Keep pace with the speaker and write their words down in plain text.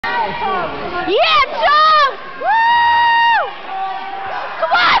Yeah, Tom! Woo!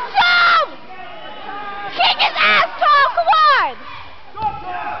 Come on, Tom! Kick his ass, Tom! Come on!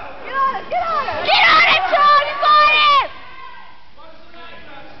 Get on it! Get on it! Get on it, Tom! You got it!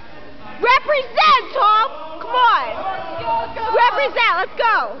 Represent, Tom! Come on! Represent! Let's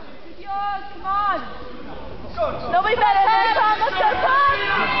go! Come on! Nobody better than Tom! Let's go, Tom!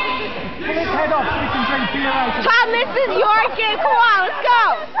 Pull his head off so we can drink beer out of it. Tom, this is your game. Come on, let's go!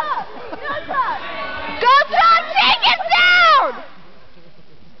 Go, Tom! Take it down!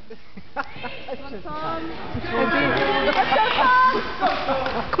 Let's go, Tom!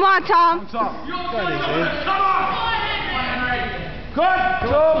 Come on, Tom. Good,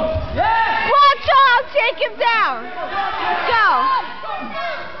 Tom! Yeah! Come on, Tom! Take him down! Let's go!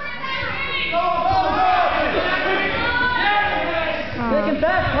 Take him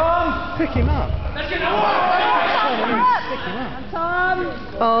back, Tom! Pick him up. Pick him up. Tom!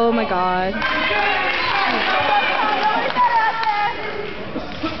 Oh my God.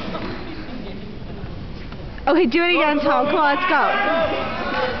 Okay, do it again, Tom. Come on, let's go.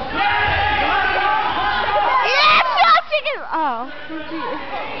 Yeah, Tom, take it. Oh,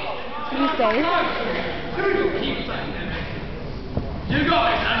 did you say? You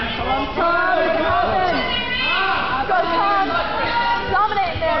got it, man. Come on, Tom. Go, Tom.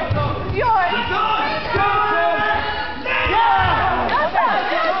 Dominate there. Yours.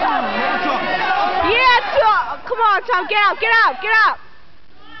 Yeah, Tom. Come on, Tom. Get out. Get out. Get out.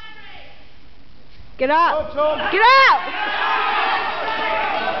 Get up! Get up!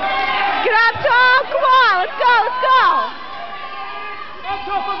 Get up, Tom! Come on! Let's go! Let's go! On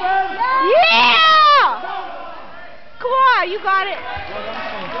top of him! Yeah! Come on! You got it!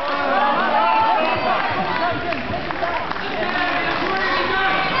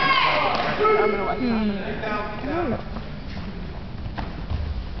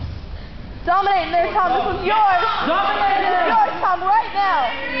 Dominate there, Tom. This is yours! Dominate! This is yours, Tom, right now!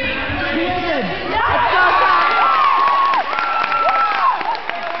 Let's go,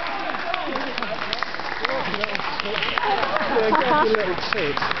 Tom! You little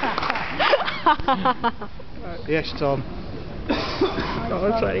kid. Yes, Tom. That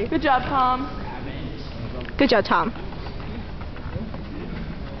was funny. Good job, Tom. Good job, Tom.